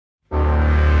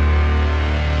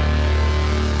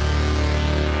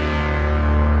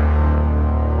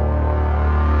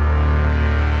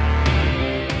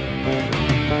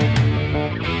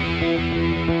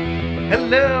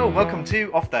welcome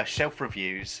to Off the Shelf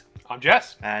Reviews. I'm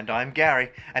Jess. And I'm Gary.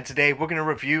 And today we're going to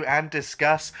review and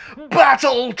discuss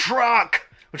Battletruck,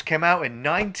 which came out in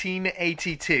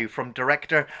 1982 from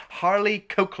director Harley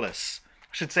Cokeliss. I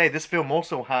should say this film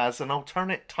also has an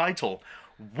alternate title,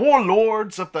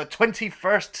 Warlords of the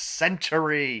 21st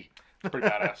Century. Pretty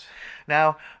badass.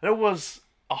 Now, there was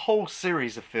a whole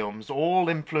series of films, all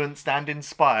influenced and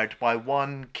inspired by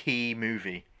one key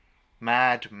movie,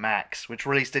 Mad Max, which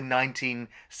released in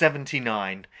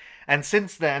 1979. And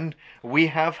since then, we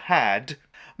have had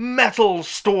Metal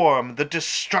Storm, The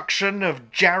Destruction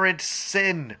of Jared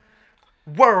Sin,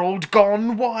 World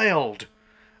Gone Wild,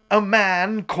 A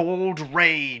Man Called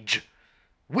Rage,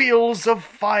 Wheels of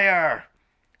Fire,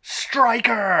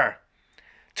 Striker,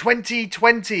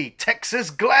 2020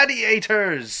 Texas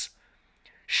Gladiators,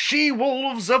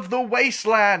 She-Wolves of the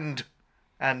Wasteland,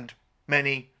 and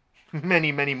many,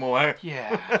 many, many more.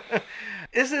 Yeah.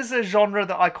 This is a genre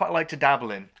that I quite like to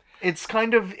dabble in. It's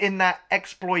kind of in that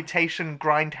exploitation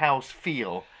grindhouse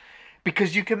feel,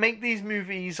 because you can make these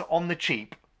movies on the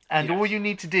cheap, and Yes. all you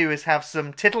need to do is have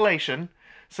some titillation,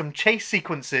 some chase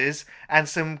sequences, and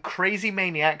some crazy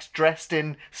maniacs dressed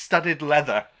in studded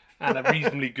leather. And a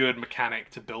reasonably good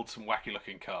mechanic to build some wacky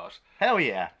looking cars. Hell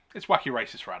yeah. It's wacky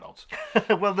races for adults.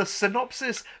 Well, the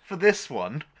synopsis for this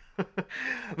one,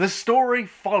 the story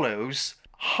follows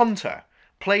Hunter,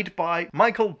 played by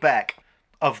Michael Beck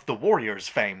of The Warriors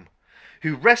fame,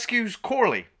 who rescues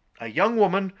Corley, a young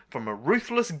woman from a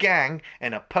ruthless gang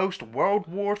in a post-World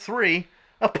War III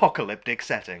apocalyptic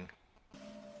setting.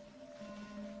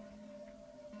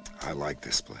 I like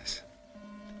this place.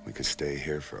 We could stay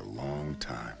here for a long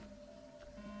time.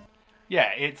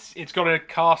 Yeah, it's got a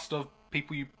cast of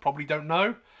people you probably don't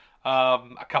know.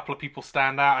 A couple of people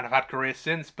stand out and have had careers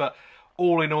since, but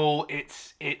all in all,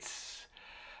 it's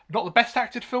not the best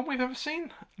acted film we've ever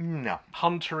seen. No.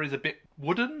 Hunter is a bit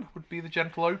wooden, would be the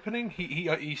gentle opening.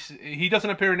 He doesn't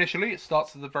appear initially. It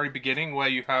starts at the very beginning where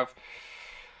you have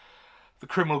the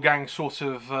criminal gang sort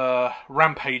of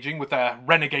rampaging with their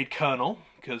renegade colonel,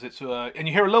 because it's and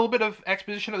you hear a little bit of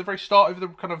exposition at the very start over the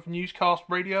kind of newscast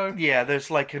radio. Yeah,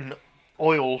 there's like an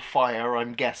oil fire,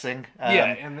 I'm guessing. Yeah,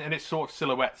 and it sort of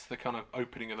silhouettes the kind of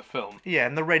opening of the film. Yeah,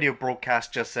 and the radio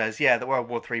broadcast just says, yeah, the World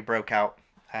War III broke out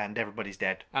and everybody's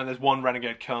dead. And there's one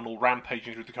renegade colonel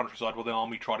rampaging through the countryside while the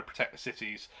army try to protect the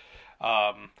cities.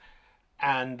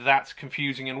 And that's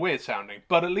confusing and weird sounding.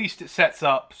 But at least it sets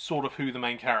up sort of who the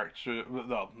main character,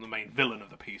 the main villain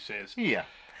of the piece is. Yeah.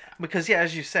 Because, yeah,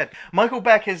 as you said, Michael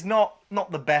Beck is not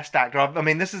the best actor. I mean, I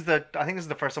think this is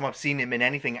the first time I've seen him in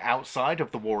anything outside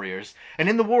of The Warriors. And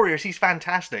in The Warriors, he's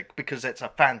fantastic because it's a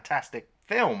fantastic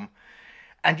film.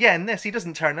 And yeah, in this, he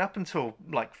doesn't turn up until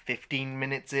like 15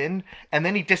 minutes in. And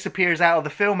then he disappears out of the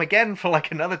film again for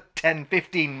like another 10,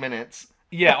 15 minutes.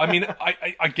 Yeah, I mean,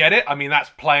 I get it. I mean,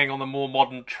 that's playing on the more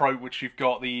modern trope, which you've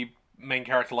got the main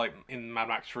character like in Mad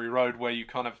Max Fury Road, where you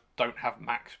kind of don't have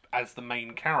Max as the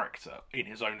main character in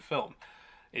his own film.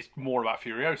 It's more about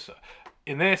Furiosa.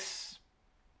 In this,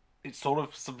 it's sort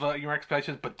of subverting your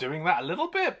expectations, but doing that a little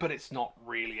bit, but it's not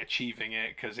really achieving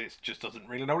it because it just doesn't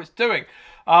really know what it's doing.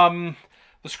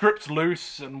 The script's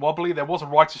loose and wobbly. There was a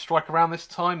writer's strike around this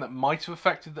time that might have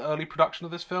affected the early production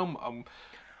of this film.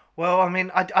 Well, I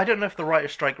mean, I don't know if the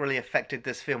writer's strike really affected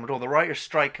this film at all. The writer's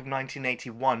strike of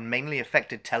 1981 mainly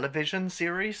affected television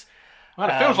series. Well,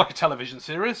 it feels like a television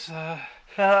series.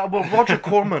 Well, Roger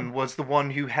Corman was the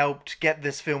one who helped get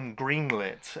this film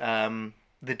greenlit.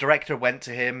 The director went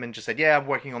to him and just said, yeah, I'm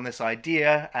working on this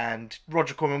idea. And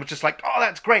Roger Corman was just like, oh,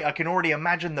 that's great. I can already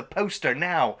imagine the poster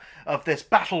now of this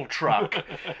Battletruck.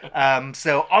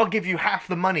 So I'll give you half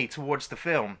the money towards the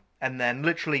film. And then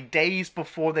literally days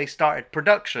before they started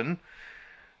production,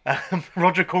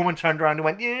 Roger Corman turned around and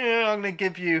went, yeah, I'm going to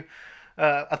give you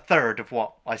a third of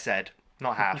what I said,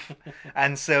 not half.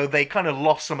 And so they kind of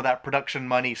lost some of that production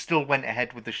money, still went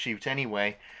ahead with the shoot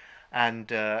anyway.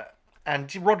 And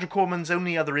Roger Corman's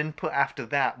only other input after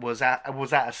that was at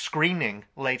a screening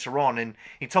later on, and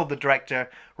he told the director,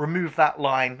 remove that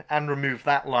line and remove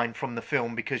that line from the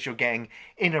film because you're getting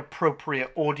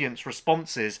inappropriate audience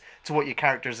responses to what your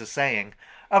characters are saying.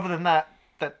 Other than that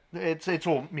it's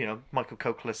all, you know, Michael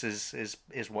Cokeliss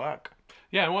is work.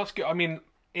 Yeah, well, it's good. I mean,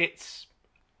 it's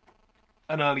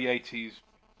an early 80s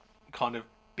kind of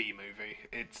B-movie.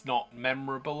 It's not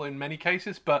memorable in many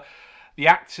cases, but the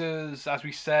actors, as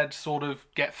we said, sort of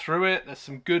get through it.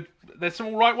 There's some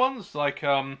all right ones. Like,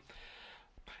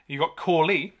 you got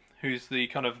Corley, who's the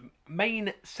kind of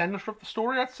main centre of the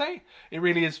story, I'd say. It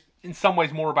really is, in some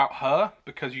ways, more about her,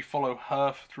 because you follow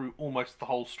her through almost the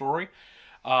whole story.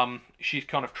 She's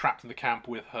kind of trapped in the camp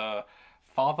with her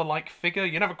father-like figure.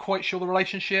 You're never quite sure the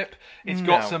relationship. It's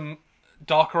got some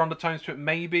darker undertones to it,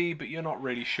 maybe, but you're not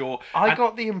really sure. I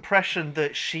got the impression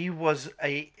that she was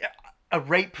a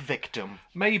rape victim.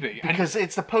 Maybe. Because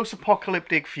it's the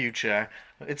post-apocalyptic future,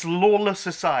 it's lawless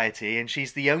society, and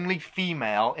she's the only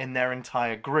female in their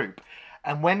entire group.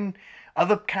 And when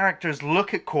other characters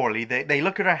look at Corley, they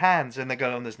look at her hands and they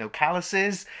go, oh, there's no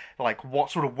calluses. Like,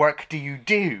 what sort of work do you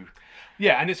do?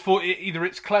 Yeah, and it's for either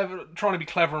it's clever, trying to be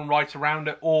clever and right around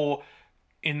it, or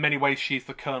in many ways she's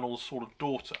the Colonel's sort of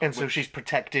daughter. And so she's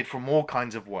protected from all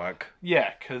kinds of work.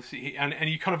 Yeah, because and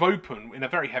you kind of open in a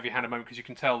very heavy-handed moment because you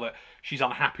can tell that she's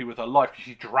unhappy with her life because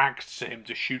she drags to him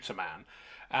to shoot a man,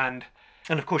 and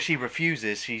of course she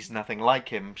refuses. She's nothing like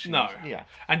him. No. Yeah.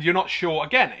 And you're not sure,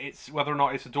 again, it's whether or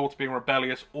not it's a daughter being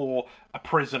rebellious or a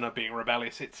prisoner being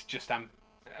rebellious. It's just a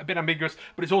bit ambiguous,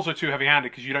 but it's also too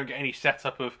heavy-handed because you don't get any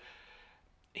setup of...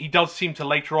 He does seem to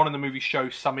later on in the movie show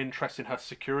some interest in her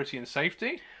security and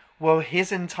safety. Well,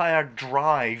 his entire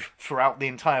drive throughout the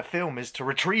entire film is to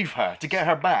retrieve her, to get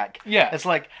her back. Yeah. It's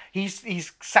like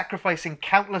he's sacrificing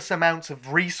countless amounts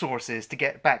of resources to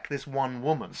get back this one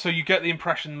woman. So you get the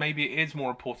impression maybe it is more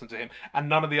important to him, and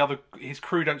none of his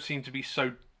crew don't seem to be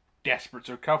so desperate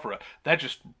to recover her. They're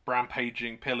just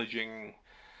rampaging, pillaging,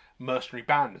 mercenary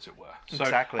band, as it were. So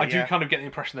exactly, I do kind of get the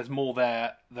impression there's more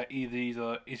there that is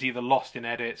either lost in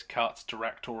edits, cuts,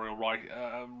 directorial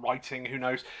writing, who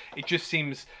knows. It just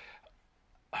seems...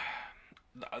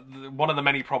 one of the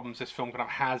many problems this film kind of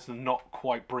has and not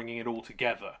quite bringing it all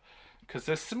together, because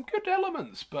there's some good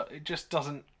elements, but it just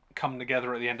doesn't come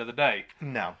together at the end of the day.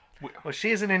 No. Well,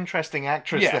 she is an interesting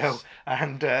actress, Yes. though,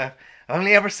 and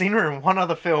only ever seen her in one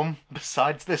other film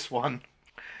besides this one.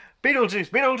 Beetlejuice,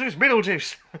 Beetlejuice,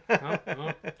 Beetlejuice.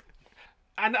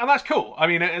 And that's cool. I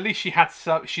mean, at least she had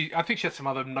some. I think she had some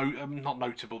other not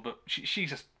notable, but she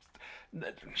just.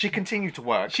 She continued to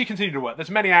work. She continued to work. There's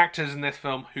many actors in this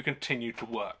film who continue to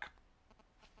work.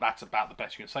 That's about the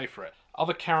best you can say for it.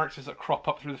 Other characters that crop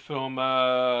up through the film,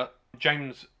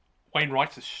 James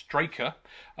Wainwright as Straker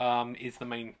is the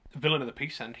main villain of the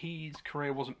piece, and his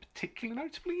career wasn't particularly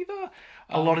notable either.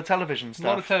 A lot of television stuff. A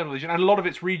lot of television, and a lot of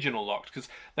it's regional locked, because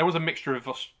there was a mixture of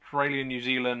Australian, New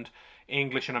Zealand,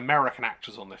 English and American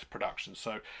actors on this production,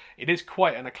 so it is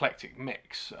quite an eclectic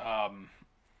mix.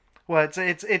 Well,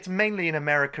 it's mainly an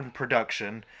American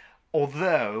production,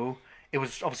 although it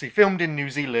was obviously filmed in New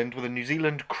Zealand with a New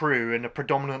Zealand crew and a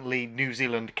predominantly New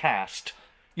Zealand cast.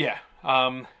 Yeah,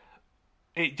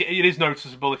 it is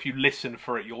noticeable if you listen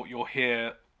for it. You'll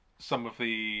hear some of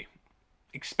the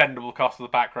expendable cast of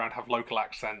the background have local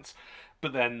accents,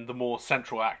 but then the more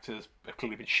central actors have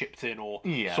clearly been shipped in or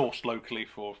sourced locally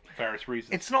for various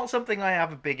reasons. It's not something I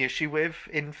have a big issue with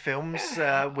in films,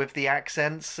 with the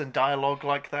accents and dialogue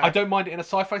like that. I don't mind it in a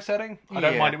sci-fi setting. I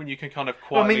don't mind it when you can kind of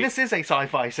quietly... Well, I mean, this is a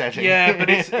sci-fi setting. Yeah, but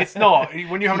it's not.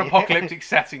 When you have an apocalyptic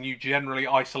setting, you generally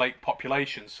isolate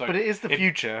populations. So but it is the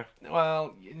future.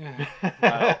 Well,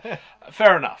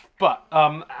 fair enough. But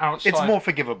outside... It's more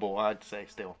forgivable, I'd say,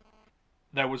 still.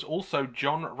 There was also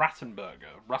John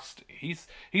Ratzenberger, Rusty. He's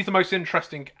the most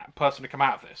interesting person to come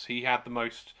out of this. He had the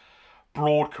most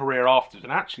broad career afterwards,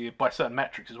 and actually, by certain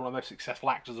metrics, is one of the most successful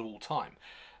actors of all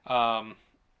time.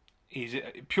 He's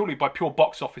pure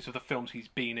box office of the films he's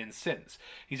been in since.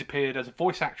 He's appeared as a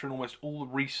voice actor in almost all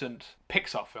the recent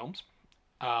Pixar films.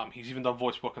 He's even done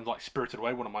voice work on like Spirited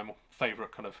Away, one of my more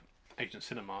favourite kind of Asian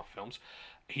cinema films.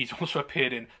 He's also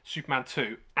appeared in Superman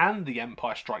 2 and The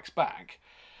Empire Strikes Back.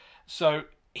 So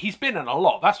he's been in a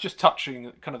lot. That's just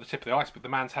touching kind of the tip of the iceberg. The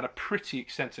man's had a pretty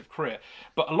extensive career.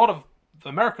 But a lot of the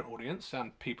American audience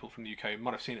and people from the UK who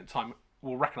might have seen it at the time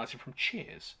will recognise him from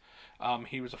Cheers.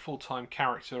 He was a full-time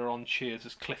character on Cheers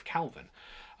as Cliff Calvin.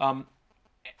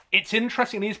 It's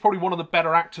interesting. He's probably one of the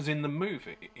better actors in the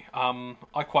movie.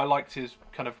 I quite liked his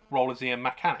kind of role as the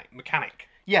mechanic.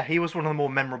 Yeah, he was one of the more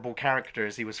memorable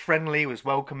characters. He was friendly, he was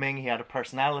welcoming, he had a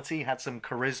personality, he had some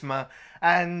charisma,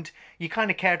 and you kind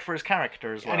of cared for his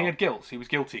character as well. And he had guilt. He was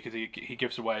guilty because he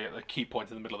gives away at a key point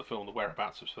in the middle of the film the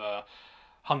whereabouts of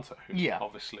Hunter, who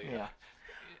obviously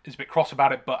is a bit cross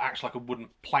about it, but acts like a wooden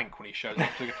plank when he shows up.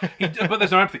 But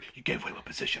there's no empathy. You gave away my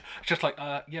position. It's just like,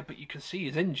 yeah, but you can see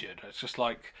he's injured. It's just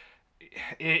like...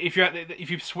 If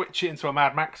you switch it into a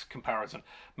Mad Max comparison,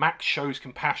 Max shows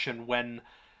compassion when...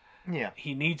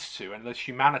 he needs to, and there's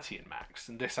humanity in Max,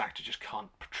 and this actor just can't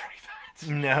portray that.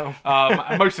 No.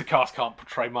 And most of the cast can't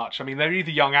portray much. I mean, they're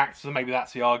either young actors, and maybe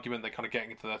that's the argument, they're kind of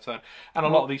getting into their turn, and a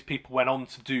lot of these people went on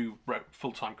to do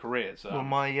full-time careers. Well,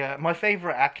 my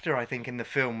favourite actor, I think, in the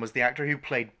film was the actor who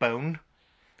played Bone,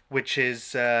 which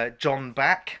is John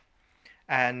Back,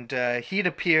 and he'd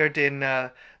appeared in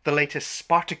the latest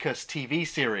Spartacus TV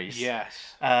series.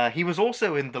 Yes. He was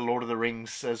also in The Lord of the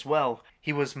Rings as well.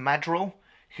 He was Madril,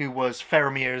 who was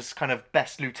Faramir's kind of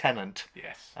best lieutenant.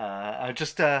 Yes.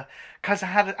 Just because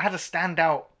had a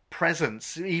standout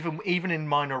presence, even in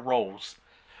minor roles.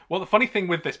 Well, the funny thing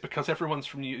with this, because everyone's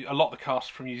from a lot of the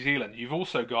cast from New Zealand, you've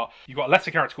got a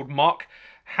lesser character called Mark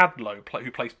Hadlow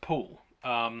who plays Paul,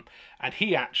 and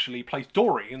he actually plays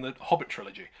Dory in the Hobbit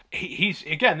trilogy. He's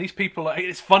again, these people.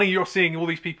 It's funny you're seeing all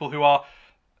these people who are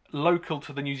local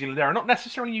to the New Zealand area, not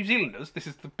necessarily New Zealanders. This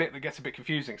is the bit that gets a bit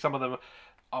confusing. Some of them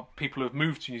are people who have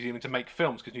moved to New Zealand to make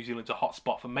films because New Zealand's a hot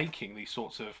spot for making these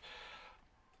sorts of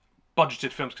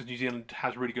budgeted films, because New Zealand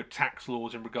has really good tax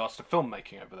laws in regards to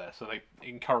filmmaking over there, so they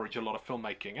encourage a lot of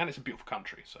filmmaking, and it's a beautiful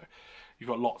country, so you've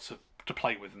got lots to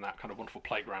play with in that kind of wonderful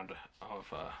playground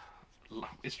of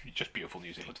it's just beautiful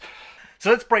New Zealand.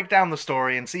 So let's break down the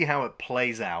story and see how it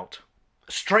plays out.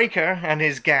 Straker and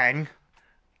his gang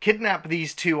kidnap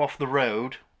these two off the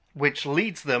road, which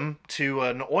leads them to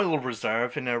an oil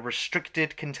reserve in a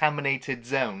restricted, contaminated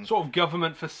zone. Sort of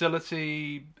government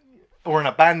facility. Or an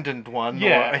abandoned one, or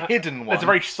a hidden one. There's a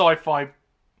very sci-fi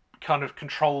kind of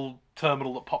control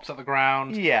terminal that pops out the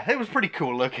ground. Yeah, it was pretty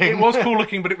cool looking. It was cool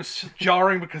looking, but it was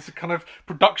jarring because the kind of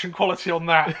production quality on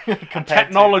that and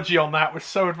technology on that was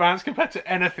so advanced compared to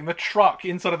anything. The truck,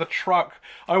 inside of the truck,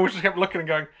 I always just kept looking and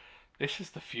going, this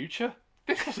is the future?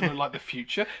 This doesn't look like the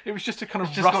future. It was just a kind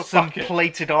of just rust got some bucket.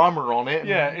 Plated armour on it.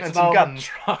 Yeah, it's and an some armoured guns.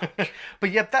 truck.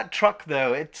 But yeah, that truck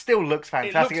though, it still looks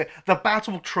fantastic. The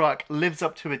battle truck lives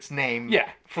up to its name. Yeah,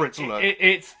 for its look.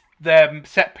 It's their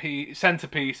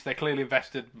centerpiece. They clearly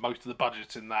invested most of the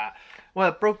budget in that. Well,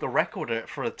 it broke the record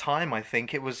for a time. I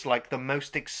think it was like the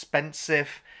most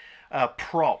expensive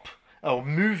prop or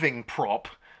moving prop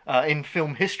in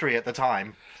film history at the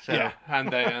time. So. Yeah,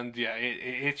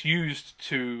 it's used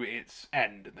to its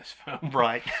end in this film.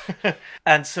 Right.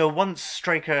 And so once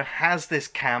Straker has this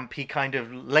camp, he kind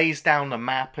of lays down a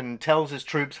map and tells his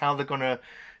troops how they're going to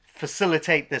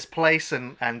facilitate this place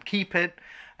and keep it.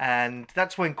 And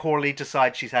that's when Corley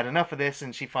decides she's had enough of this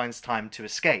and she finds time to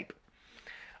escape.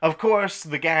 Of course,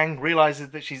 the gang realizes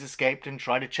that she's escaped and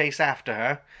try to chase after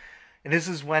her. And this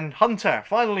is when Hunter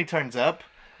finally turns up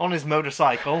on his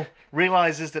motorcycle,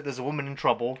 realizes that there's a woman in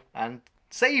trouble, and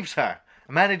saves her,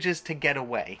 and manages to get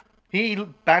away. He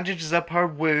bandages up her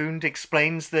wound,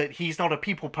 explains that he's not a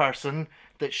people person,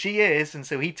 that she is, and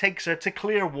so he takes her to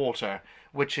Clearwater,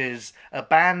 which is a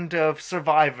band of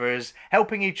survivors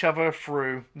helping each other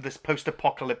through this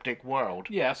post-apocalyptic world.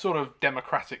 Yeah, sort of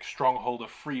democratic stronghold of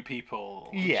free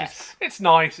people. Yes. It's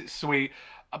nice, it's sweet.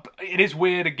 It is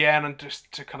weird again, and just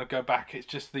to kind of go back, it's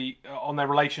just on their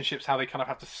relationships, how they kind of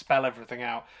have to spell everything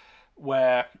out.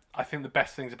 Where I think the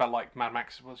best things about like Mad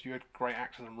Max was you had great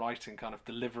actors and writing kind of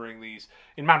delivering these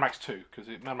in Mad Max 2, because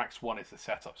Mad Max 1 is the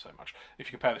setup so much. If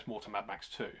you compare this more to Mad Max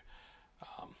 2,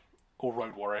 or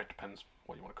Road Warrior, depends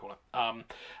what you want to call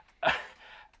it.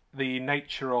 The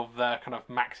nature of their kind of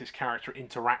Max's character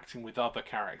interacting with other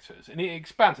characters, and it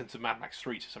expands into Mad Max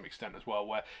 3 to some extent as well,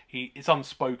 where it's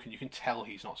unspoken. You can tell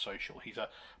he's not social. He's a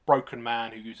broken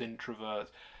man who's introvert.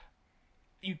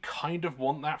 You kind of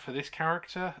want that for this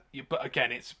character, but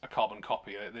again, it's a carbon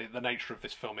copy. The nature of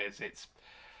this film is it's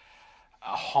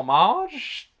a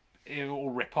homage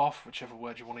or rip-off, whichever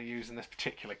word you want to use in this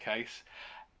particular case,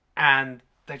 and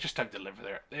they just don't deliver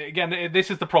there. Again, this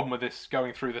is the problem with this,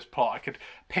 going through this plot. I could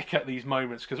pick at these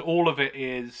moments because all of it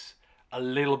is a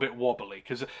little bit wobbly.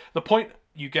 Because the point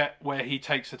you get where he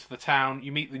takes her to the town,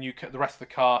 you meet the rest of the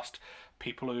cast,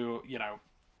 people who,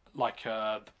 like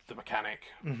the mechanic,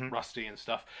 Rusty and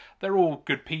stuff. They're all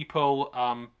good people,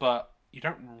 but you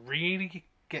don't really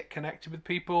get connected with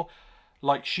people.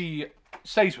 Like, she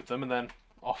stays with them and then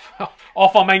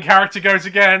off our main character goes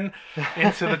again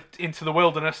into the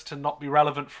wilderness to not be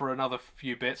relevant for another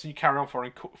few bits, and you carry on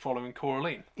following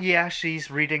Coraline. Yeah, she's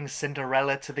reading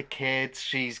Cinderella to the kids.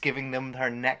 She's giving them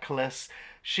her necklace.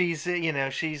 She's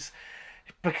she's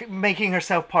making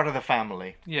herself part of the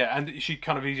family. Yeah, and she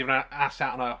kind of is even asked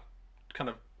out on a kind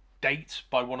of date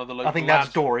by one of the local I think lads.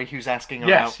 that's Dory who's asking her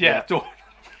yes, out. Yeah, Dory.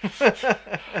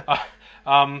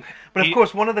 But of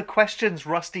course, one of the questions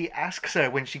Rusty asks her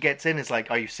when she gets in is like,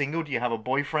 are you single? Do you have a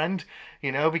boyfriend?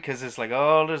 Because it's like,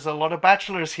 oh, there's a lot of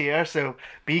bachelors here, so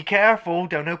be careful.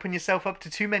 Don't open yourself up to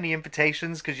too many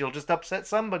invitations because you'll just upset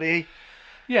somebody.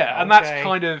 Yeah, and that's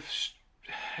kind of...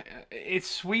 It's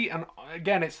sweet, and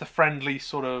again, it's the friendly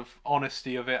sort of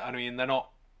honesty of it. I mean,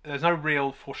 there's no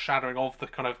real foreshadowing of the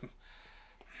kind of...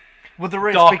 Well, there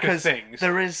is, because things.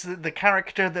 There is the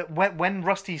character that when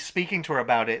Rusty's speaking to her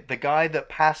about it, the guy that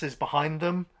passes behind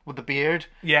them with the beard.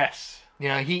 Yes. You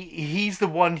know, he's the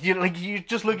one. You're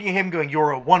just looking at him, going,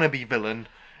 "You're a wannabe villain."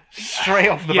 Straight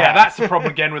off the bat. Yeah, that's the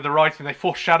problem again with the writing. They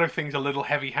foreshadow things a little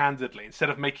heavy-handedly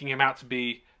instead of making him out to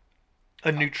be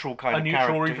a neutral kind of neutral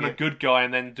character, or even a good guy,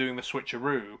 and then doing the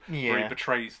switcheroo where he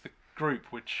betrays the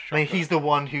group. Which I mean, he's the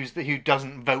one who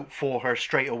doesn't vote for her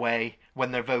straight away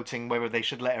when they're voting whether they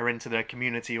should let her into their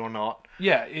community or not.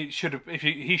 Yeah, it should have. If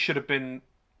he should have been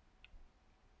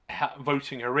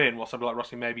voting her in, while somebody like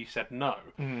Rossi maybe said no.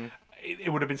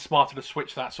 It would have been smarter to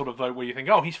switch that sort of vote where you think,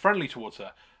 oh, he's friendly towards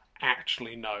her.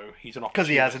 Actually, no, he's an opportunist. Because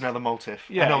he has another motive.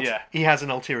 Yeah. He has an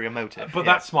ulterior motive. But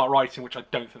that's smart writing, which I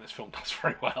don't think this film does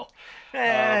very well.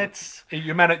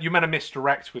 You're meant to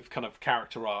misdirect with kind of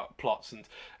character art plots, and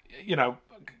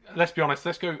let's be honest.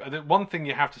 The one thing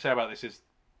you have to say about this is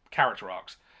character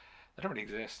arcs. They don't really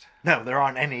exist. No, there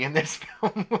aren't any in this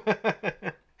film.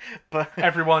 But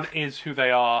everyone is who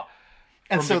they are.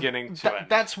 From beginning to end.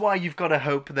 That's why you've got to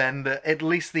hope then that at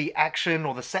least the action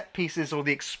or the set pieces or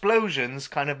the explosions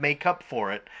kind of make up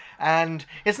for it. And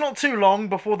it's not too long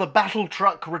before the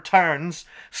Battletruck returns,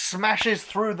 smashes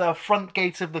through the front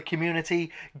gate of the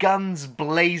community, guns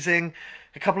blazing.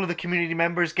 A couple of the community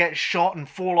members get shot and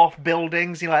fall off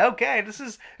buildings. You're like, okay,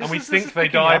 we think they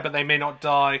die, but they may not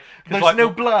die. There's no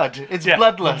blood. It's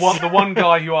bloodless. The one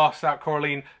guy who asked out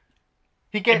Coraline,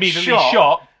 he gets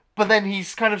shot. But then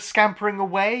he's kind of scampering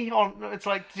away. It's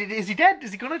like, is he dead?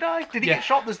 Is he going to die? Did he get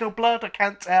shot? There's no blood. I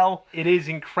can't tell. It is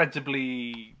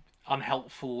incredibly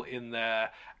unhelpful in their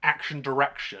action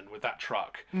direction with that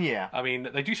truck. Yeah. I mean,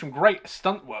 they do some great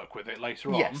stunt work with it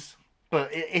later on. Yes.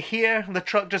 But here, the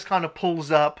truck just kind of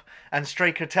pulls up and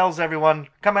Straker tells everyone,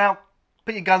 come out,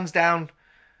 put your guns down.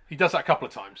 He does that a couple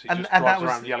of times. He just drives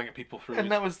around yelling at people through. And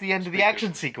that was the end of the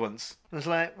action sequence. It was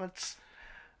like,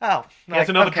 oh, he has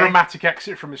another dramatic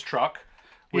exit from his truck,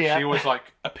 which he always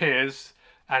appears,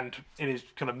 and in his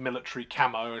kind of military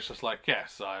camo, it's just like,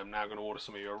 yes, I am now going to order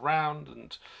some of you around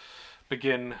and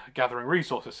begin gathering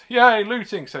resources. Yay,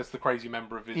 looting, says the crazy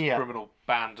member of his criminal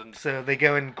band. And so they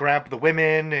go and grab the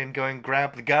women and go and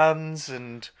grab the guns,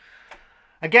 and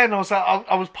again,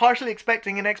 I was partially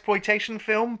expecting an exploitation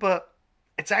film, but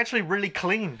it's actually really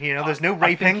clean. There's no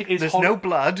raping, there's no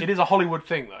blood. It is a Hollywood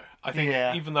thing, though. I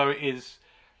think even though it is.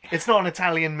 It's not an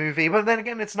Italian movie, but then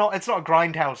again, it's not a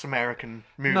grindhouse American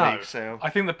movie. No, so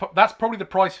I think that's probably the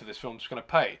price for this film's going to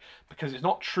pay, because it's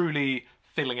not truly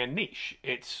filling a niche.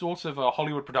 It's sort of a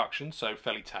Hollywood production, so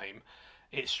fairly tame.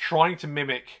 It's trying to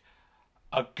mimic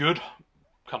a good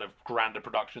kind of grander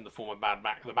production in the form of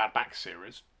the Mad Max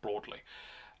series, broadly.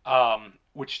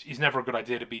 Which is never a good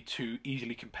idea to be too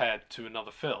easily compared to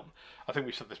another film. I think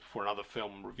we've said this before in other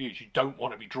film reviews. You don't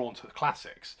want to be drawn to the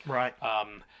classics. Right.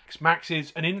 Max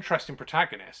is an interesting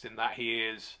protagonist in that he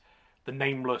is the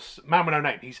nameless man with no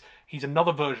name. He's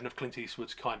another version of Clint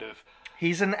Eastwood's kind of.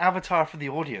 He's an avatar for the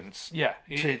audience. Yeah.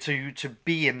 To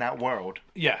be in that world.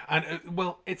 Yeah, and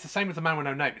it's the same as the man with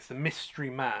no name. It's the mystery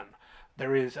man.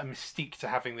 There is a mystique to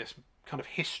having this kind of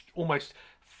almost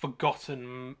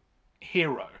forgotten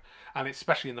hero. And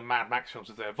especially in the Mad Max films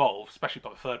as they evolve, especially by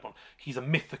the third one, he's a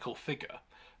mythical figure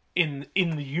in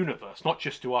the universe, not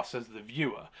just to us as the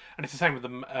viewer. And it's the same with the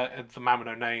Man with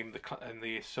No Name and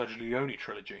the Sergio Leone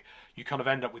trilogy. You kind of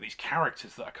end up with these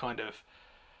characters that are kind of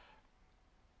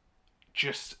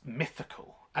just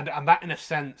mythical, and that in a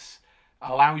sense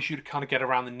allows you to kind of get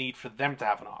around the need for them to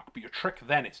have an arc. But your trick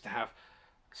then is to have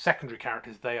secondary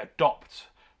characters they adopt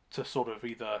to sort of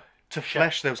either. To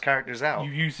flesh those characters out.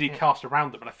 You use the cast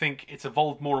around them, and I think it's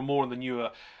evolved more and more in the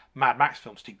newer Mad Max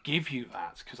films to give you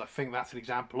that, because I think that's an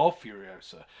example of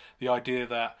Furiosa. The idea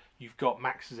that you've got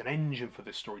Max as an engine for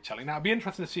this storytelling. Now, it'd be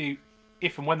interesting to see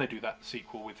if and when they do that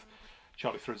sequel with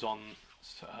Charlize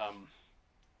Theron's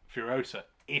Furiosa,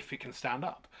 if it can stand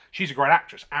up. She's a great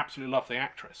actress, absolutely love the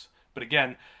actress. But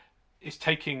again, it's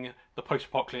taking the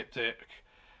post-apocalyptic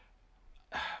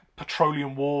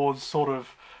petroleum wars sort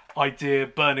of idea,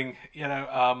 burning,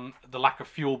 the lack of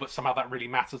fuel, but somehow that really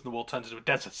matters and the world turns into a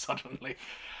desert suddenly.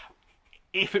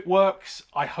 If it works,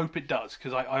 I hope it does,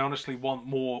 because I honestly want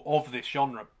more of this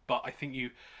genre, but I think you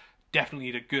definitely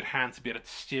need a good hand to be able to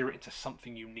steer it into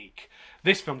something unique.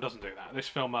 This film doesn't do that. This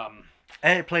film...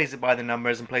 it plays it by the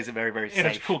numbers and plays it very, very safe.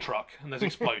 It's a cool truck, and there's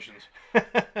explosions.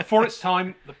 For its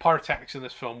time, the pyrotechnics in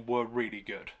this film were really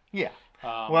good. Yeah.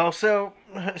 So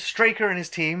Straker and his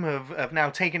team have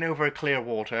now taken over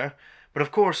Clearwater, but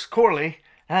of course Corley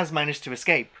has managed to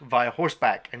escape via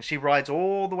horseback, and she rides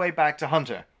all the way back to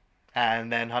Hunter.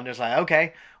 And then Hunter's like,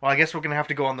 okay, well, I guess we're going to have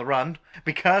to go on the run,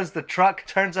 because the truck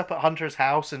turns up at Hunter's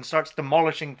house and starts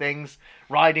demolishing things,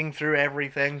 riding through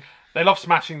everything. They love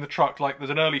smashing the truck. Like, there's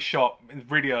an early shot,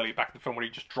 really early back in the film, where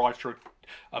he just drives through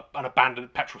an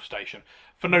abandoned petrol station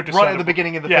for no discernible... Right at the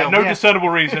beginning of the film. No discernible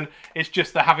reason. It's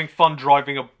just they're having fun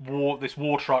driving this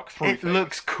war truck through It things.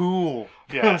 looks cool.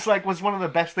 Yeah. It's like, was one of the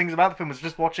best things about the film was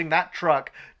just watching that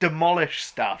truck demolish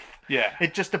stuff. Yeah.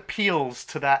 It just appeals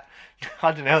to that,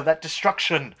 I don't know, that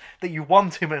destruction that you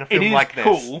want in a film like this.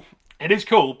 Cool. It is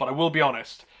cool, but I will be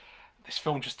honest, this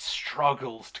film just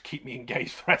struggles to keep me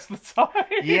engaged the rest of the time.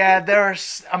 Yeah,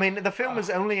 the film is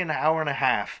only an hour and a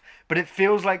half, but it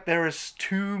feels like there is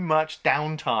too much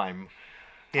downtime.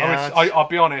 Yeah, I'll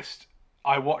be honest,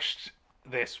 I watched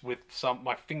this with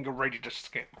my finger ready to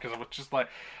skip because I was just like,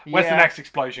 where's the next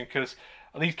explosion? Because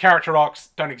these character arcs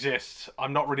don't exist.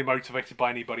 I'm not really motivated by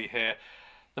anybody here.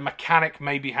 The mechanic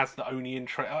maybe has the only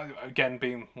interest, again,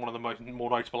 being one of the more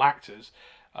notable actors.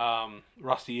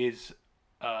 Rusty is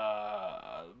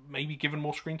maybe given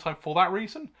more screen time for that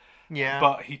reason. Yeah.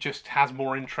 But he just has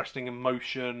more interesting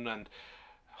emotion and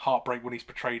heartbreak when he's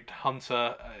portrayed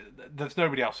Hunter. There's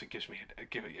nobody else that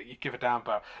you give a damn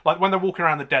about. Like when they're walking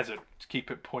around the desert, to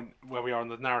keep it point where we are in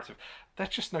the narrative, there's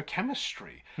just no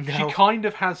chemistry. No. She kind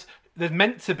of has... There's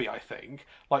meant to be, I think.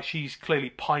 Like, she's clearly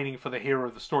pining for the hero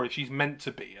of the story. She's meant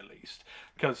to be, at least.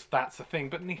 Because that's the thing.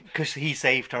 But because he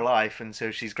saved her life, and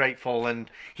so she's grateful, and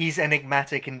he's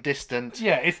enigmatic and distant.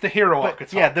 Yeah, it's the hero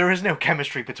archetype. Yeah, there is no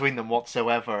chemistry between them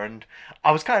whatsoever, and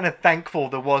I was kind of thankful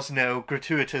there was no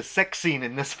gratuitous sex scene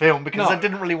in this film, because I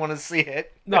didn't really want to see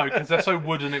it. No, because they're so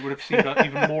wooden, it would have seemed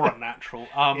even more unnatural.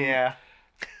 Yeah.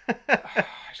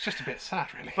 It's just a bit sad,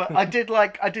 really. But I did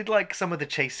like some of the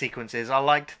chase sequences. I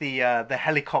liked the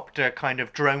helicopter kind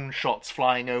of drone shots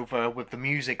flying over with the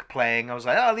music playing. I was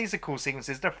like, oh, these are cool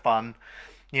sequences. They're fun.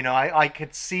 You know, I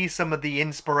could see some of the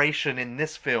inspiration in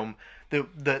this film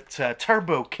that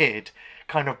Turbo Kid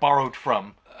kind of borrowed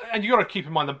from. And you got to keep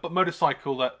in mind the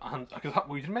motorcycle that Hunt, because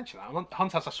we didn't mention that,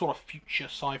 Hunt has a sort of future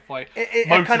sci-fi It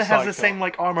kind of has the same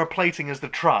like armor plating as the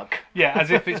truck. Yeah,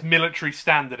 as if it's military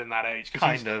standard in that age.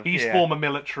 He's former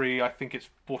military. I think it's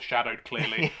foreshadowed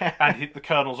clearly, and the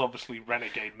colonel's obviously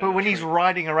renegade military. But when he's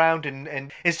riding around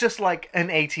and it's just like an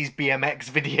 80s BMX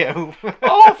video.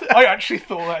 I actually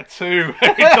thought that too.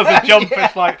 He does a jump.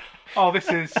 It's like, oh, this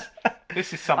is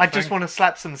something. I just want to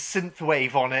slap some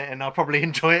synthwave on it, and I'll probably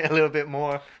enjoy it a little bit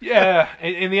more. Yeah,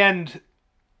 in the end,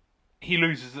 he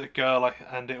loses the girl,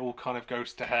 and it all kind of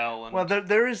goes to hell. And... Well,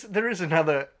 there is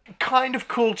another kind of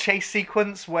cool chase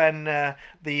sequence when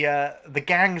the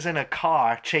gang's in a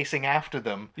car chasing after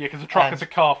them. Yeah, because the truck is a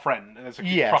car friend. There's a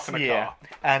truck and a car.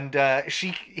 And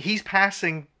he's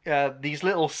passing these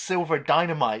little silver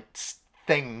dynamite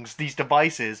things, these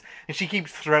devices, and she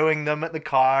keeps throwing them at the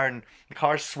car, and the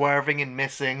car's swerving and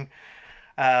missing.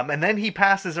 And then he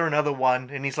passes her another one,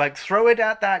 and he's like, throw it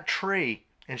at that tree.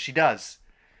 And she does.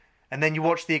 And then you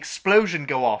watch the explosion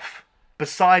go off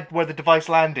beside where the device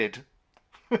landed.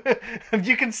 And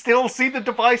you can still see the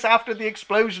device after the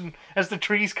explosion as the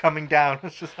tree's coming down.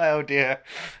 It's just like, oh dear.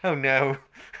 Oh no.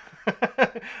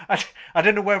 I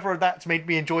don't know whether that's made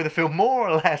me enjoy the film more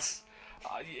or less.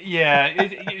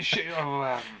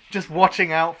 Just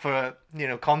watching out for,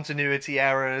 continuity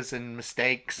errors and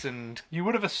mistakes. And you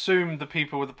would have assumed the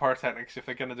people with the pyrotechnics, if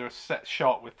they're going to do a set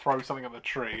shot with throw something at the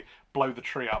tree, blow the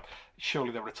tree up,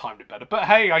 surely they would have timed it better. But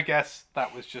hey, I guess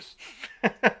that was just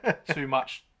too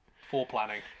much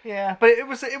foreplanning. Yeah, but it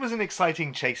was an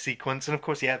exciting chase sequence, and of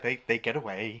course, they get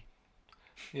away.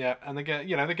 Yeah, and they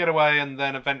get away, and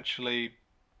then eventually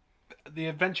the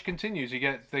adventure continues.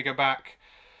 They go back.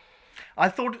 I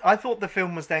thought the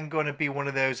film was then going to be one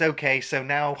of those, okay, so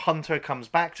now Hunter comes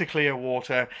back to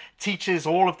Clearwater, teaches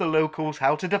all of the locals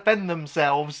how to defend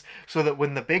themselves, so that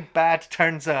when the big bad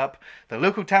turns up, the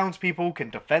local townspeople can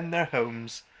defend their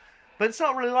homes. But it's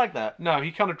not really like that. No,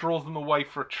 he kind of draws them away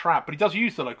for a trap, but he does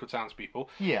use the local townspeople.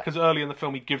 Yeah. Because early in the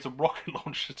film, he gives a rocket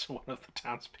launcher to one of the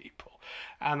townspeople,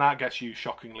 and that gets used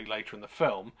shockingly later in the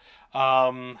film.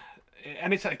 And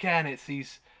it's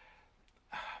these...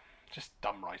 just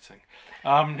dumb writing.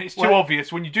 It's too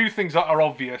obvious. When you do things that are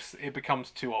obvious, it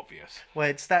becomes too obvious. Well,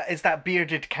 it's that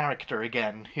bearded character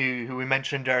again, who we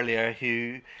mentioned earlier,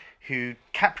 who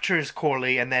captures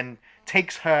Corley and then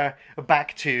takes her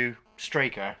back to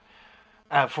Straker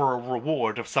for a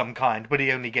reward of some kind, but he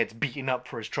only gets beaten up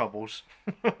for his troubles.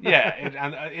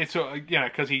 It's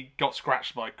because he got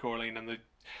scratched by Corley, and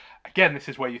again, this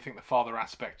is where you think the father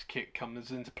aspect kick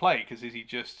comes into play, because is he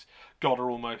just got her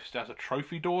almost as a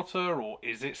trophy daughter, or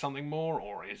is it something more,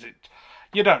 or is it...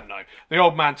 You don't know. The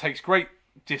old man takes great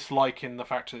dislike in the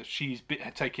fact that she's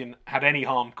had any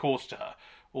harm caused to her,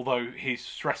 although he's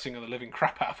stressing the living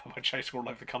crap out of her by chasing her all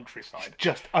over the countryside.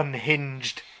 Just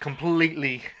unhinged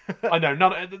completely. I know,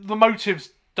 the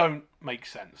motives don't make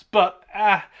sense, but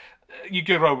You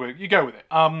go with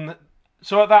it.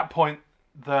 So at that point,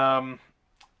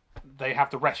 they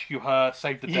have to rescue her,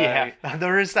 save the day. Yeah, and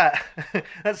there is that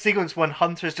that sequence when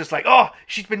Hunter's just like, oh,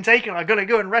 she's been taken, I gotta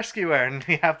go and rescue her. And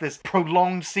we have this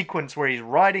prolonged sequence where he's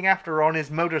riding after her on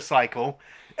his motorcycle,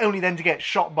 only then to get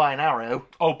shot by an arrow.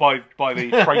 Oh, by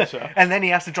the traitor. And then he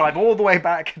has to drive all the way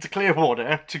back to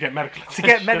Clearwater to get medical attention. To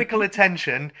get medical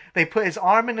attention. They put his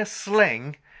arm in a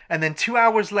sling, and then 2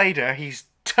 hours later, he's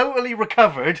totally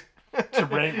recovered.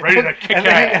 Ready to kick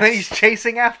ass. And then he's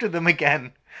chasing after them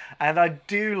again. And I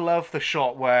do love the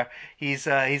shot where he's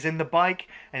in the bike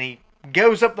and he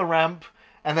goes up the ramp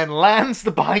and then lands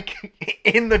the bike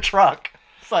in the truck.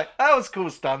 It's like, that was a cool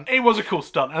stunt. It was a cool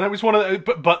stunt, and it was one of the,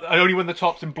 but only when the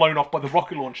top's been blown off by the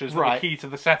rocket launchers that were key to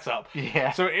the setup.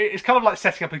 Yeah. So it's kind of like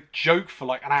setting up a joke for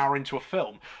like an hour into a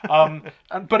film.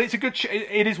 But it's a good.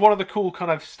 It is one of the cool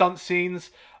kind of stunt scenes.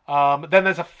 Then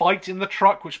there's a fight in the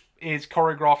truck, which is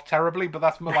choreographed terribly, but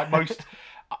that's like most.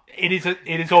 It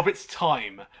is of its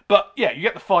time. But yeah, you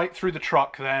get the fight through the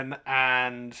truck then,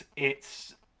 and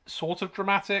it's sort of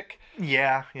dramatic.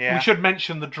 Yeah. We should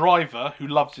mention the driver, who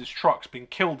loves his trucks, being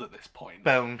killed at this point.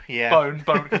 Bone.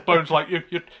 Bone's like,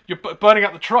 you're burning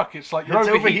out the truck. It's like, you're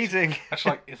overheating. It's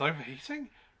like, it's overheating?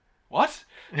 What?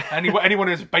 Anyone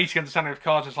who has a basic understanding of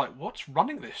cars is like, what's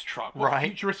running this truck? What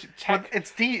futuristic tech? Well,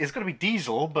 it's got to be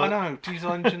diesel, but... I know,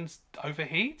 diesel engines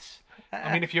overheat?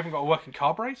 I mean, if you haven't got a working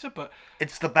carburetor, but...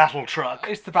 It's the Battletruck.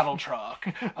 It's the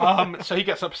Battletruck. So he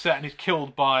gets upset and he's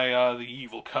killed by the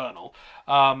evil colonel.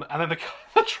 And then the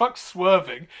truck's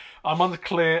swerving. I'm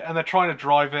unclear, and they're trying to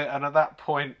drive it, and at that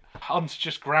point, Hunt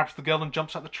just grabs the girl and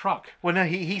jumps out the truck. Well, no,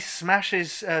 he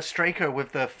smashes Straker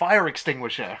with the fire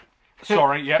extinguisher.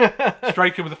 Sorry, yeah.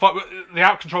 Straker with the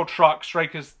out-control truck.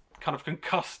 Straker's kind of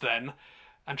concussed then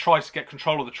and tries to get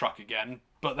control of the truck again,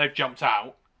 but they've jumped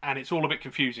out. And it's all a bit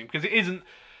confusing because it isn't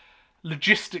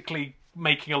logistically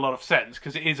making a lot of sense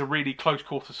because it is a really close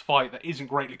quarters fight that isn't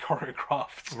greatly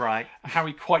choreographed. Right. How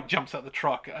he quite jumps out the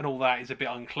truck and all that is a bit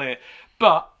unclear.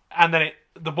 And then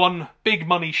the one big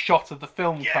money shot of the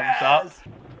film comes up.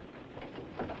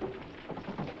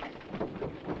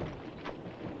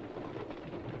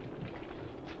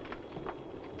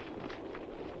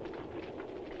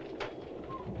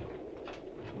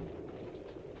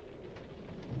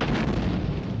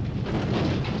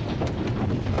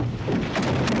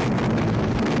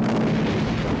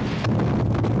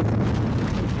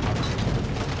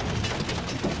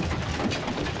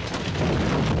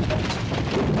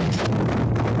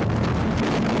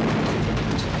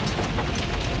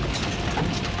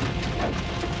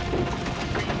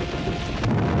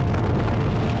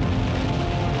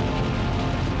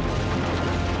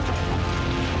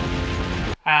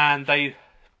 And they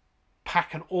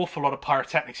pack an awful lot of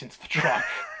pyrotechnics into the truck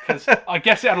because I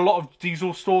guess it had a lot of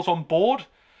diesel stores on board.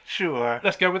 Sure.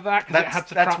 Let's go with that.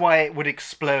 That's why it would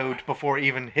explode before it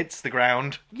even hits the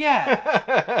ground.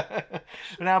 Yeah.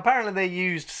 Now, apparently they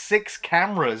used 6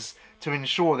 cameras to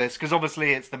ensure this, because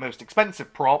obviously it's the most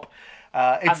expensive prop.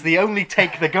 It's the only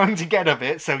take they're going to get of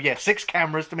it. So, yeah, 6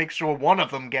 cameras to make sure one of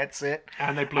them gets it.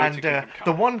 And they blew it to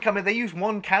the one camera, they used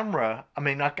one camera. I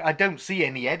mean, I don't see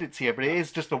any edits here, but it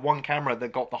is just the one camera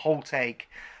that got the whole take.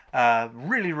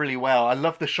 Really, really well. I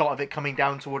love the shot of it coming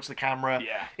down towards the camera.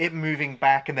 Yeah. It moving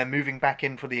back and then moving back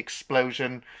in for the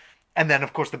explosion. And then,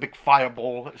 of course, the big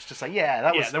fireball. It's just like,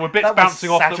 there were bits bouncing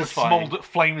off them with small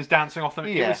flames dancing off them.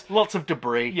 Yeah, it was, lots of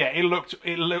debris. Yeah, it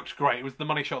looked great. It was the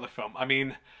money shot of the film. I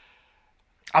mean...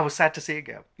 I was sad to see it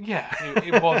go. Yeah,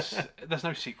 it was... There's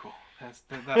no sequel. That's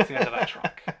the end of that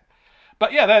truck.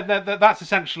 But yeah, that's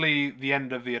essentially the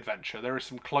end of the adventure. There is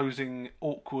some closing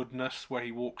awkwardness where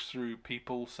he walks through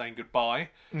people saying goodbye.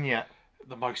 Yeah.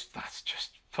 That's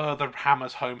just further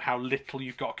hammers home how little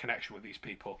you've got a connection with these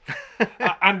people.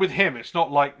 And with him, it's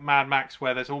not like Mad Max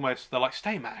where they're like,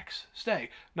 stay Max, stay.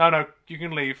 No, you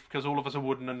can leave because all of us are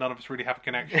wooden and none of us really have a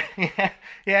connection.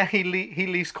 Yeah, he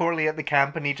leaves Corley at the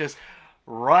camp and he just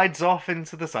rides off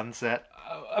into the sunset.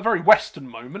 A very Western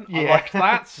moment. Yeah. I liked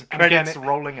that. Credits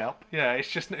rolling up. Yeah,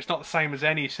 it's not the same as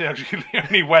any Sergio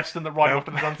Leone Western that ride off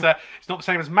into the sunset. It's not the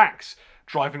same as Max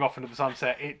driving off into the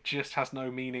sunset. It just has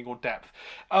no meaning or depth.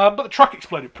 But the truck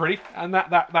exploded pretty, and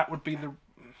that would be the...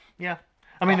 Yeah.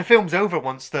 I mean, the film's over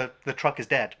once the truck is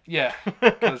dead. Yeah,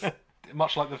 because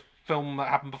much like the film that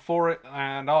happened before it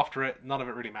and after it, none of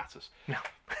it really matters. No.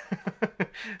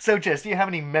 So, Jess, do you have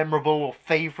any memorable or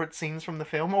favourite scenes from the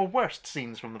film, or worst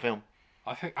scenes from the film?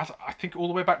 I think all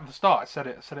the way back to the start, I said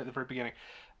it at the very beginning.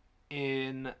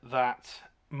 In that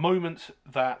moment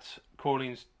that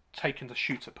Corlene's taken to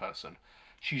shoot a person,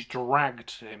 she's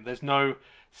dragged to him. There's no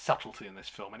subtlety in this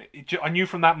film, and I knew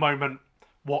from that moment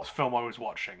what film I was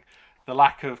watching. The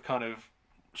lack of kind of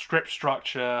script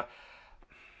structure,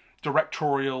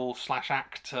 directorial /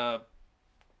 actor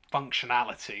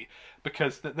functionality,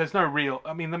 because there's no real...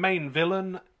 I mean, the main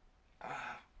villain,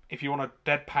 if you want a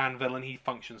deadpan villain, he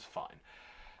functions fine.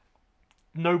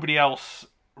 Nobody else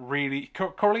really...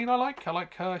 Coraline, I like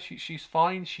her. She's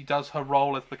fine. She does her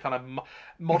role as the kind of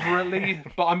moderately...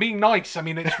 but I'm being nice. I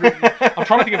mean, it's really... I'm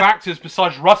trying to think of actors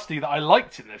besides Rusty that I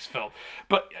liked in this film.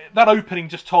 But that opening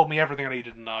just told me everything I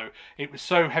needed to know. It was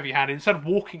so heavy-handed. Instead of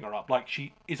walking her up like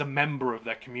she is a member of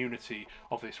their community,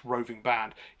 of this roving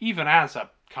band, even as a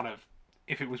kind of...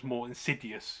 if it was more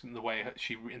insidious in the way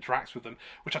she interacts with them,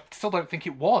 which I still don't think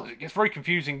it was. It gets very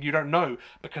confusing. You don't know,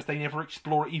 because they never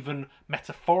explore it even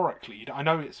metaphorically. I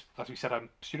know it's, as we said, a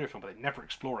studio film, but they never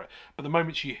explore it. But the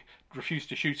moment she refused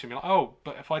to shoot him, you're like, oh,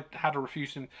 but if I had her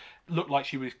refuse him, it looked like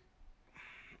she was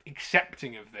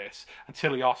accepting of this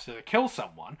until he asks her to kill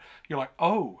someone. You're like,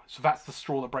 oh, so that's the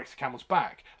straw that breaks the camel's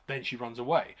back. Then she runs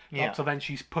away. Yeah. So then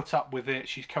she's put up with it.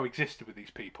 She's coexisted with these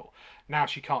people. Now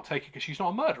she can't take it because she's not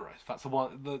a murderer. That's the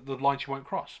line she won't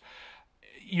cross.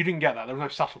 You didn't get that. There was no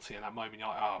subtlety in that moment. You're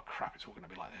like, oh crap, it's all going to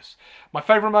be like this. My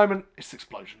favourite moment is the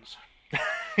explosions.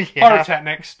 Yeah.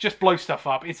 Pyrotechnics, just blow stuff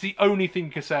up. It's the only thing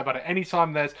you can say about it.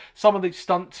 Anytime there's some of the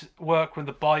stunt work with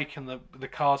the bike and the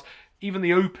cars, even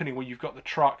the opening where you've got the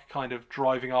truck kind of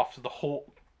driving after the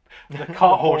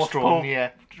cart horse-drawn, yeah,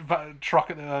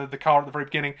 truck at the car at the very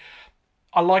beginning.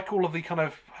 I like all of the kind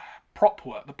of prop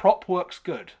work. The prop work's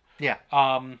good. Yeah.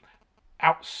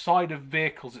 Outside of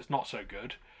vehicles, it's not so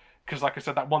good. Because, like I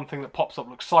said, that one thing that pops up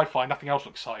looks sci-fi. Nothing else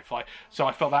looks sci-fi. So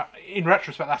I felt that, in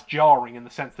retrospect, that's jarring in the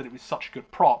sense that it was such a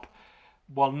good prop,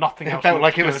 while nothing else felt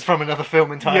like good. It was from another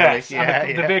film entirely. Yes, yeah,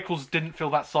 and the vehicles didn't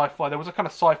feel that sci-fi. There was a kind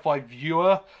of sci-fi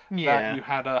viewer that you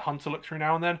had a Hunter look through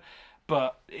now and then,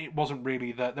 but it wasn't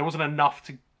really that. There wasn't enough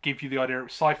to give you the idea it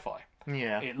was sci-fi.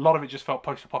 Yeah. A lot of it just felt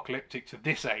post-apocalyptic to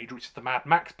this age, which is the Mad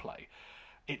Max play.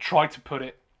 It tried to put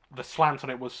it, the slant on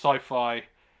it was sci-fi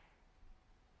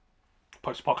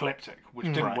post-apocalyptic, which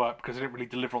didn't work because it didn't really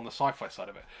deliver on the sci-fi side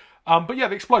of it. But yeah,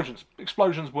 the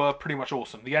explosions were pretty much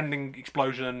awesome. The ending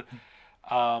explosion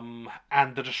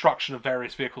and the destruction of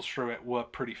various vehicles through it were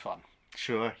pretty fun.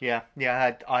 Sure, yeah.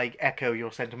 I echo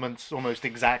your sentiments almost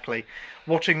exactly.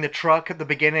 Watching the truck at the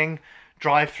beginning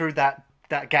drive through that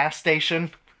gas station,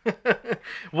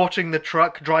 watching the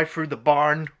truck drive through the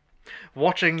barn,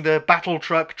 watching the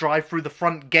Battletruck drive through the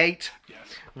front gate,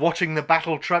 watching the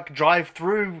Battletruck drive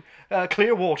through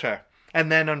Clearwater, and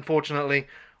then, unfortunately,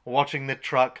 watching the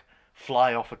truck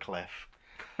fly off a cliff.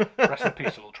 Rest in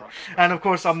peace, little truck. And, of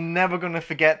course, I'm never going to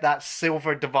forget that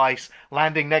silver device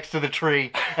landing next to the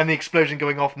tree and the explosion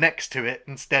going off next to it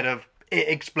instead of it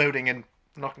exploding and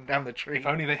knocking down the tree. If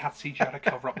only they had CGI to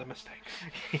cover up their mistakes.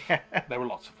 Yeah. There were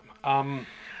lots of them.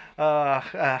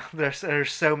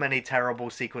 There's so many terrible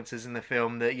sequences in the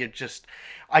film that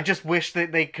I just wish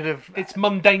that they could have... It's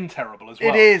mundane terrible as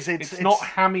well. It is. It's not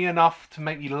hammy enough to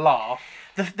make me laugh.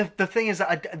 The thing is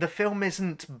that the film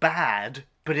isn't bad,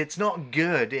 but it's not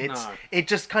good. It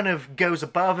just kind of goes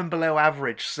above and below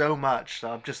average so much.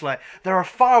 So I'm just like, there are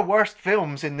far worse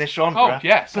films in this genre. Oh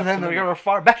yes, but absolutely. then there are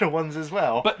far better ones as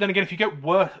well. But then again, if you get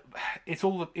worse, it's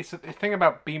the thing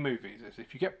about B movies is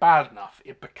if you get bad enough,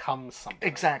 it becomes something.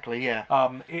 Exactly. Yeah.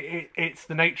 It's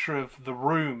the nature of The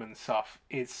Room and stuff.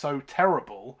 It's so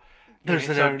terrible. There's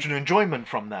an enjoyment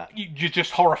from that. You're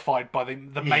just horrified by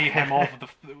the mayhem of the.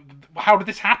 How did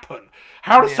this happen?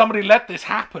 How did somebody let this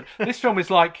happen? This film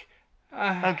is like,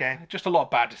 okay, just a lot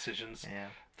of bad decisions. Yeah.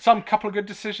 Some couple of good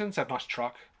decisions. Had a nice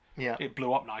truck. Yeah. It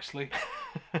blew up nicely.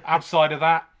 Outside of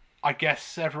that, I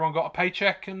guess everyone got a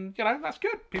paycheck, and that's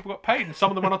good. People got paid, and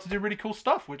some of them went on to do really cool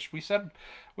stuff, which we said,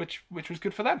 which was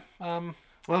good for them.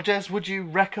 Well, Jess, would you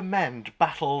recommend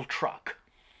Battletruck?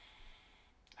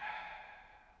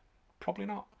 Probably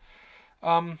not.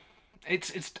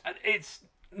 It's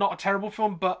not a terrible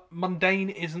film, but mundane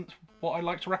isn't what I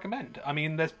like to recommend. I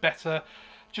mean, there's better.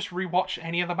 Just rewatch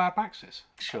any of the Mad Maxes.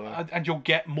 Sure. And you'll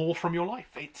get more from your life.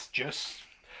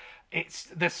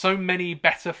 There's so many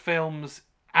better films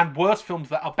and worse films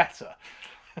that are better.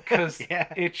 Because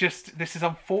this is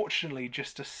unfortunately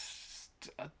just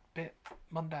a bit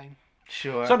mundane.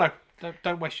 Sure. So no,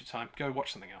 don't waste your time. Go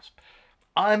watch something else.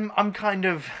 I'm kind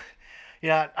of,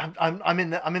 I'm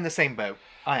in the same boat.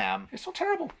 I am. It's not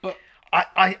terrible, but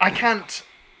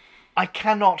I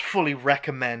cannot fully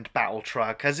recommend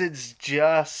Battletruck because it's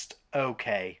just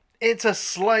okay. It's a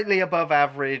slightly above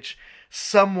average,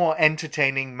 somewhat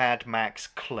entertaining Mad Max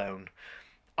clone.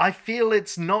 I feel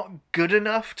it's not good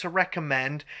enough to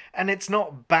recommend, and it's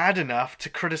not bad enough to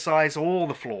criticize all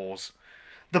the flaws.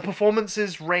 The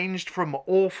performances ranged from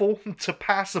awful to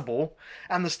passable,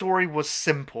 and the story was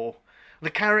simple. The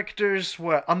characters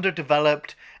were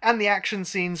underdeveloped, and the action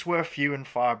scenes were few and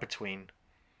far between.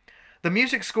 The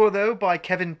music score, though, by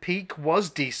Kevin Peake was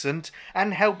decent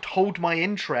and helped hold my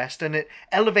interest, and it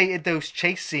elevated those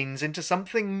chase scenes into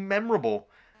something memorable.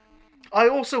 I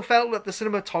also felt that the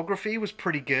cinematography was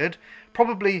pretty good,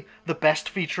 probably the best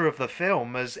feature of the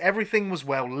film, as everything was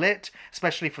well lit,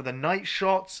 especially for the night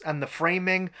shots, and the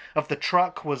framing of the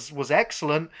truck was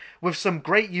excellent, with some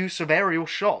great use of aerial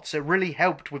shots. It really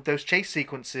helped with those chase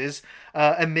sequences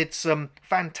amid some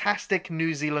fantastic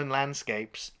New Zealand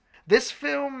landscapes. This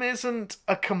film isn't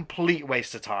a complete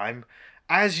waste of time,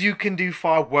 as you can do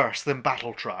far worse than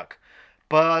Battletruck,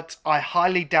 but I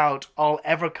highly doubt I'll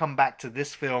ever come back to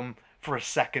this film for a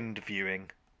second viewing.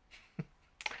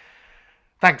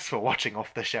 Thanks for watching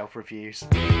Off the Shelf Reviews.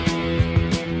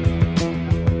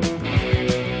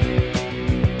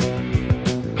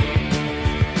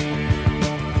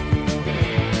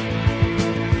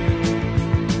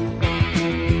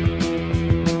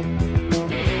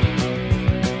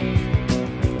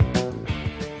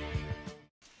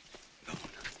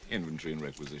 Inventory and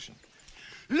requisition.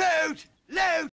 Load! Load!